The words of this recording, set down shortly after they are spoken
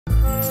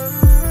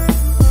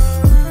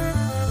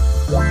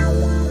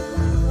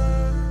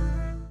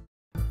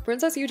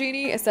Princess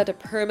Eugenie is set to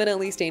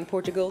permanently stay in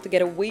Portugal to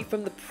get away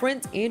from the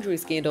Prince Andrew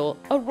scandal,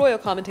 a royal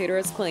commentator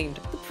has claimed.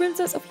 The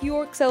Princess of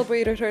York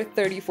celebrated her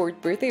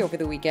 34th birthday over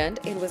the weekend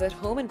and was at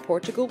home in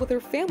Portugal with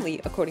her family,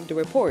 according to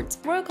reports.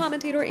 Royal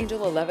commentator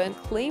Angel 11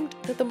 claimed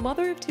that the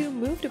mother of two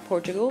moved to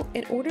Portugal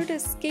in order to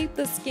escape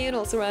the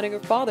scandal surrounding her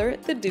father,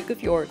 the Duke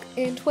of York.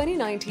 In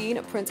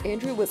 2019, Prince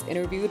Andrew was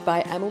interviewed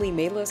by Emily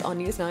Maitlis on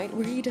Newsnight,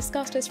 where he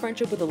discussed his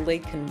friendship with the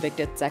late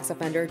convicted sex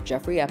offender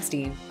Jeffrey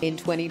Epstein. In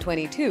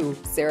 2022,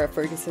 Sarah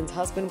Ferguson's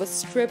husband was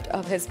stripped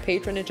of his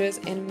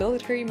patronages and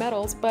military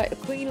medals by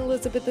Queen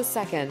Elizabeth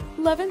II.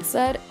 Levin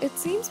said, "It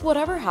seems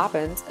whatever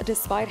happens,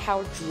 despite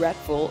how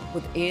dreadful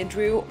with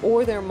Andrew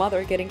or their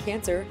mother getting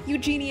cancer,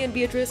 Eugenie and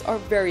Beatrice are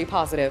very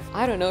positive.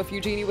 I don't know if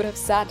Eugenie would have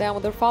sat down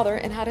with her father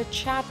and had a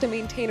chat to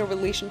maintain a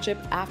relationship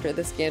after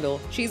the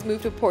scandal. She's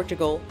moved to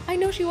Portugal. I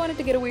know she wanted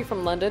to get away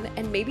from London,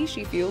 and maybe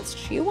she feels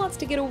she wants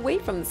to get away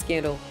from the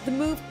scandal. The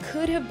move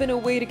could have been a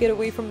way to get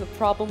away from the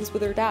problems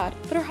with her dad,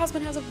 but her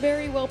husband has a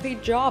very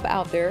well-paid job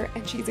out there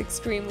and she's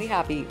extremely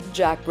happy."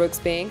 Jack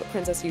Brooksbank,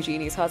 Princess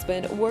Eugenie's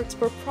husband, works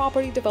for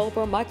property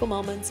developer Michael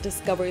Melman's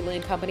Discovery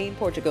Land Company in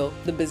Portugal.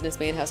 The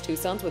businessman has two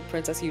sons with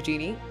Princess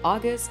Eugenie,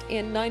 August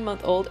and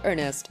 9-month-old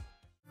Ernest.